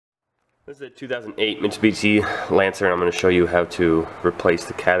This is a 2008 Mitsubishi Lancer, and I'm going to show you how to replace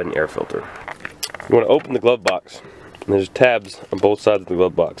the cabin air filter. You want to open the glove box. And there's tabs on both sides of the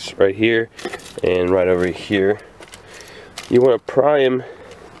glove box, right here and right over here. You want to pry them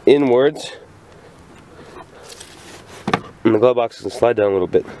inwards, and the glove box is going to slide down a little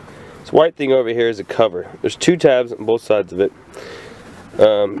bit. This white thing over here is a cover. There's two tabs on both sides of it.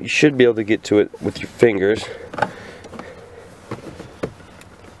 You should be able to get to it with your fingers.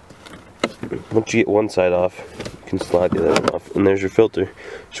 Once you get one side off, you can slide the other one off, and there's your filter.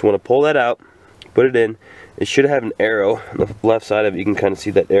 Just want to pull that out, put it in. It should have an arrow on the left side of it. You can kind of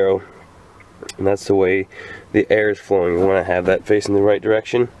see that arrow, and that's the way the air is flowing. You want to have that facing the right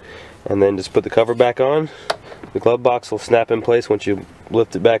direction, and then just put the cover back on. The glove box will snap in place once you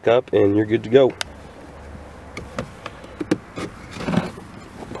lift it back up, and you're good to go.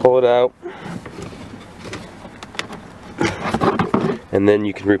 Pull it out, and then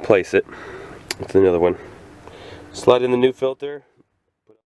you can replace it with another one. Slide in the new filter.